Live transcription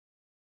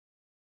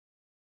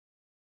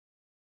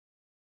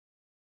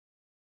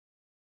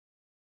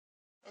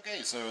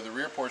Okay, so the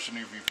rear portion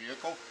of your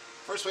vehicle.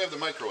 First we have the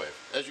microwave.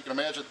 As you can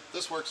imagine,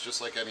 this works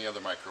just like any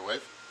other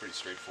microwave. Pretty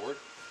straightforward.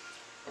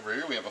 Over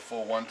here we have a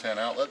full 110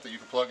 outlet that you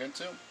can plug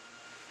into.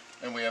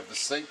 And we have the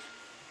sink.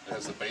 It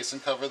has the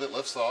basin cover that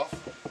lifts off.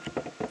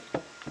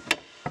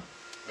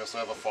 We also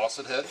have a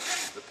faucet head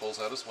that pulls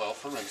out as well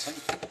for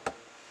rinsing.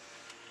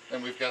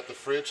 And we've got the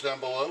fridge down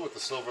below with the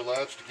silver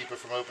latch to keep it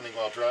from opening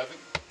while driving.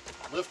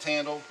 Lift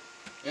handle.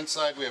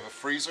 Inside we have a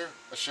freezer,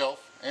 a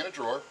shelf, and a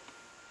drawer.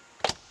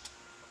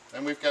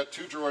 And we've got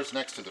two drawers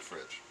next to the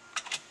fridge.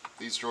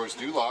 These drawers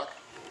do lock.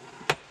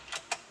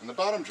 And the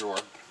bottom drawer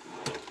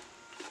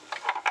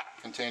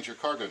contains your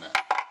cargo net.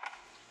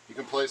 You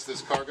can place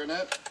this cargo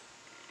net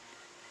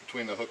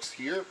between the hooks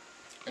here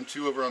and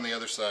two over on the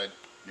other side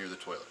near the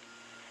toilet.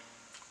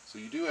 So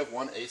you do have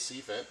one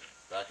AC vent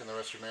back in the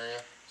restroom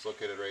area. It's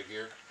located right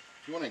here.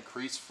 If you want to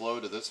increase flow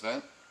to this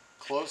vent,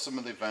 close some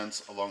of the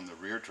vents along the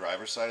rear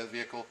driver's side of the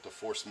vehicle to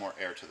force more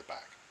air to the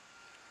back.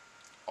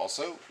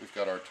 Also, we've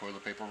got our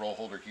toilet paper roll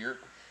holder here.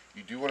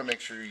 You do want to make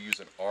sure you use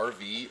an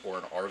RV or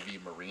an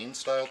RV Marine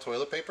style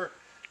toilet paper.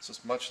 This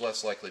is much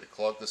less likely to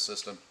clog the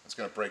system. It's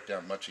going to break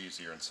down much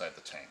easier inside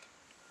the tank.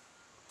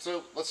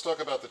 So let's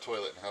talk about the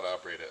toilet and how to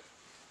operate it.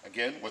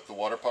 Again, with the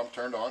water pump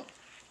turned on,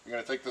 you're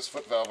going to take this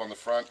foot valve on the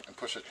front and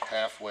push it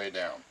halfway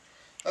down.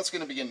 That's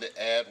going to begin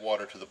to add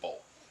water to the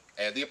bowl.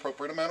 Add the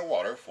appropriate amount of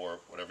water for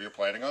whatever you're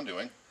planning on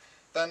doing.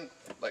 Then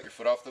let your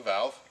foot off the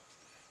valve.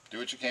 Do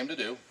what you came to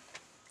do.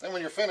 Then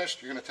when you're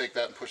finished, you're going to take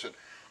that and push it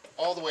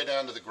all the way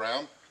down to the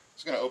ground.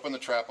 It's going to open the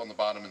trap on the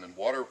bottom, and then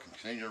water will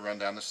continue to run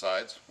down the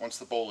sides. Once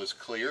the bowl is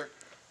clear,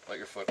 let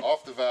your foot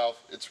off the valve.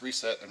 It's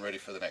reset and ready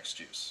for the next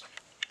use.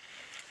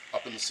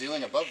 Up in the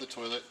ceiling above the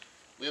toilet,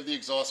 we have the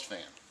exhaust fan.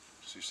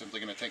 So you're simply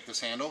going to take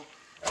this handle,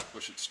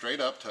 push it straight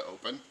up to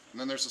open,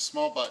 and then there's a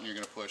small button you're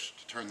going to push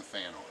to turn the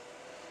fan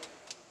on.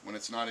 When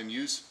it's not in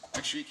use,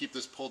 make sure you keep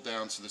this pulled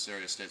down so this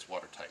area stays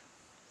watertight.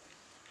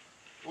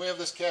 We have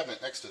this cabinet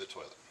next to the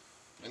toilet.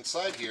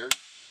 Inside here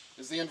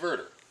is the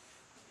inverter.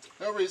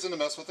 No reason to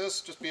mess with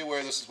this, just be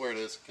aware this is where it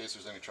is in case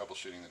there's any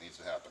troubleshooting that needs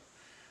to happen.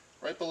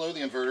 Right below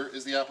the inverter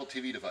is the Apple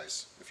TV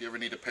device. If you ever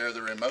need to pair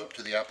the remote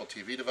to the Apple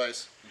TV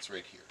device, it's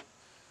right here.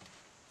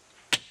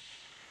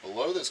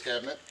 Below this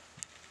cabinet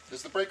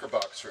is the breaker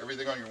box for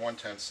everything on your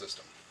 110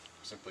 system.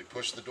 Simply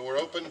push the door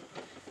open, and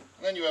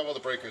then you have all the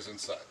breakers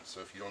inside.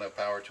 So if you don't have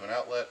power to an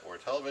outlet or a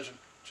television,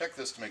 check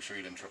this to make sure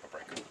you didn't trip a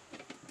breaker.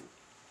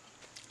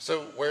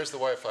 So where's the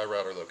Wi-Fi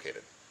router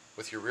located?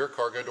 With your rear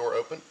cargo door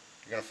open,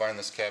 you're going to find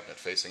this cabinet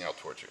facing out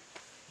towards you.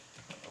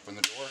 Open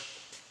the door.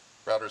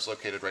 Router is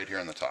located right here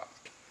on the top.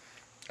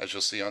 As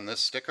you'll see on this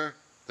sticker,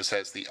 this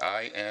has the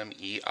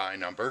IMEI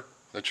number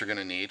that you're going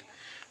to need,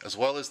 as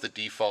well as the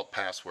default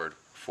password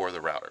for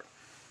the router.